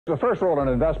The first rule in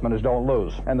investment is don't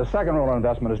lose. And the second rule in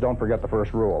investment is don't forget the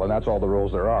first rule. And that's all the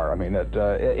rules there are. I mean,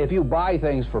 if you buy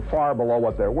things for far below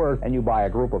what they're worth and you buy a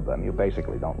group of them, you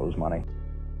basically don't lose money.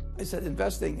 I said,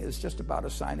 investing is just about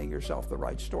assigning yourself the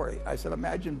right story. I said,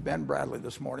 imagine Ben Bradley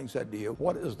this morning said to you,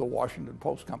 what is the Washington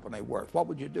Post company worth? What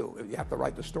would you do if you have to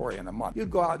write the story in a month?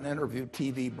 You'd go out and interview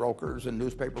TV brokers and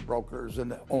newspaper brokers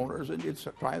and owners, and you'd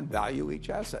try and value each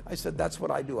asset. I said, that's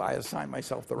what I do. I assign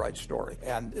myself the right story.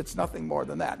 And it's nothing more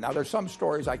than that. Now, there's some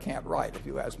stories I can't write. If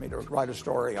you ask me to write a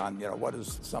story on, what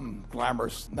is some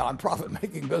glamorous nonprofit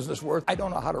making business worth, I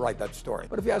don't know how to write that story.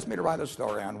 But if you ask me to write a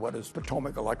story on what is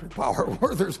Potomac Electric Power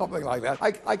worth or something like that,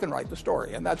 I can write the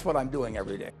story, and that's what I'm doing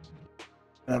every day.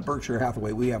 At Berkshire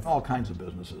Hathaway, we have all kinds of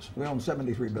businesses. We own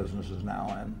 73 businesses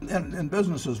now, and in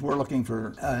businesses, we're looking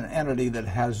for an entity that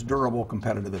has durable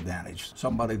competitive advantage,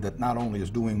 somebody that not only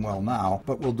is doing well now,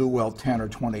 but will do well 10 or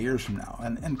 20 years from now.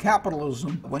 And in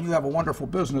capitalism, when you have a wonderful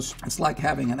business, it's like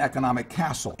having an economic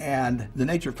castle. And the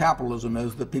nature of capitalism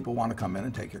is that people want to come in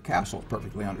and take your castle. It's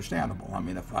perfectly understandable. I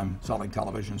mean, if I'm selling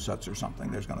television sets or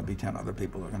something, there's going to be 10 other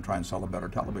people that are going to try and sell a better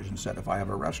television set. If I have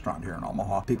a restaurant here in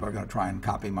Omaha, people are going to try and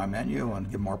copy my menu and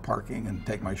give more parking and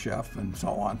take my chef and so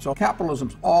on. So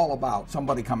capitalism's all about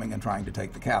somebody coming and trying to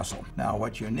take the castle. Now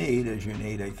what you need is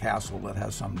a castle that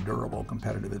has some durable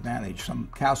competitive advantage, some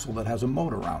castle that has a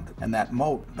moat around it. And that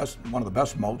moat, one of the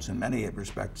best moats in many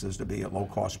respects, is to be a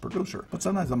low-cost producer. But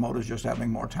sometimes the moat is just having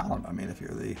more talent. I mean, if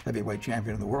you're the heavyweight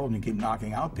champion of the world and you keep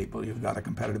knocking out people, you've got a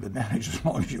competitive advantage as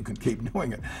long as you can keep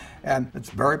doing it. And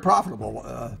it's very profitable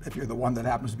if you're the one that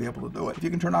happens to be able to do it. If you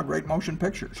can turn out great motion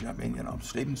pictures, I mean,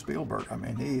 Steven Spielberg, I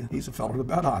mean, he's a fellow to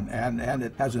bet on, and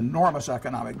it has enormous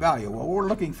economic value. Well, we're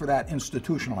looking for that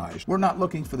institutionalized. We're not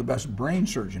looking for the best brain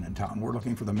surgeon in town. We're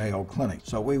looking for the Mayo Clinic.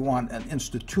 So we want an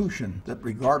institution that,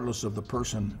 regardless of the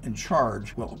person in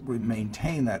charge, will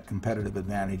maintain that competitive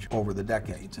advantage over the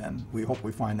decades. And we hope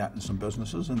we find that in some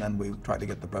businesses, and then we try to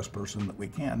get the best person that we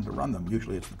can to run them.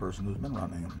 Usually it's the person who's been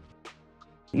running them.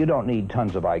 You don't need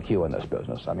tons of IQ in this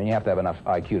business. I mean, you have to have enough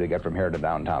IQ to get from here to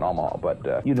downtown Omaha,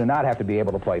 but you do not have to be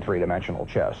able to play three-dimensional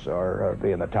chess or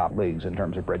be in the top leagues in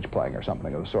terms of bridge playing or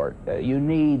something of the sort. You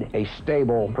need a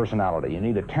stable personality. You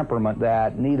need a temperament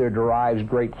that neither derives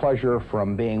great pleasure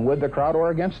from being with the crowd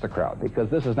or against the crowd, because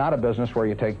this is not a business where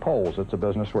you take polls. It's a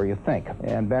business where you think.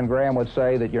 And Ben Graham would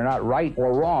say that you're not right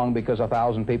or wrong because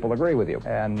 1,000 people agree with you,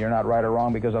 and you're not right or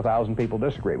wrong because 1,000 people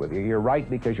disagree with you. You're right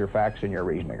because your facts and your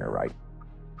reasoning are right.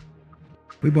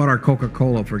 We bought our Coca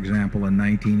Cola, for example, in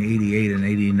 1988 and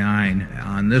 89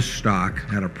 on this stock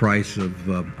at a price of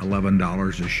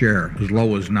 $11 a share. As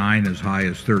low as 9, as high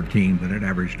as 13, but it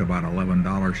averaged about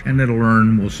 $11. And it'll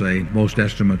earn, we'll say, most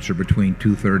estimates are between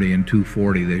 $2.30 and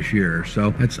 $2.40 this year.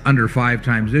 So it's under 5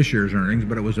 times this year's earnings,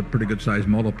 but it was a pretty good sized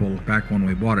multiple back when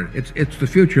we bought it. It's the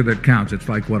future that counts. It's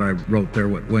like what I wrote there,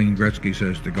 what Wayne Gretzky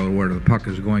says, to go where the puck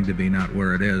is going to be, not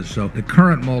where it is. So the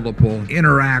current multiple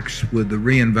interacts with the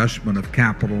reinvestment of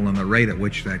capital and the rate at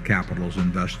which that capital is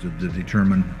invested to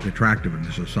determine the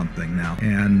attractiveness of something now.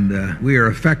 And we are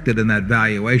affected in that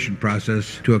valuation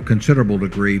process to a considerable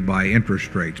degree by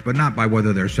interest rates, but not by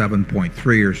whether they're 7.3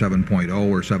 or 7.0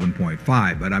 or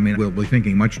 7.5. But I mean, we'll be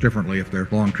thinking much differently if their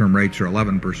long-term rates are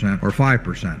 11% or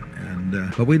 5%.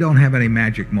 But we don't have any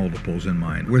magic multiples in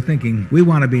mind. We're thinking we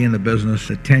want to be in the business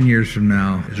that 10 years from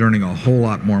now is earning a whole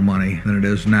lot more money than it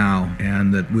is now,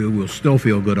 and that we will still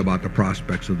feel good about the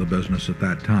prospects of the business at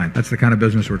that time. That's the kind of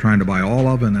business we're trying to buy all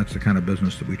of, and that's the kind of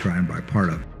business that we try and buy part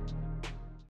of.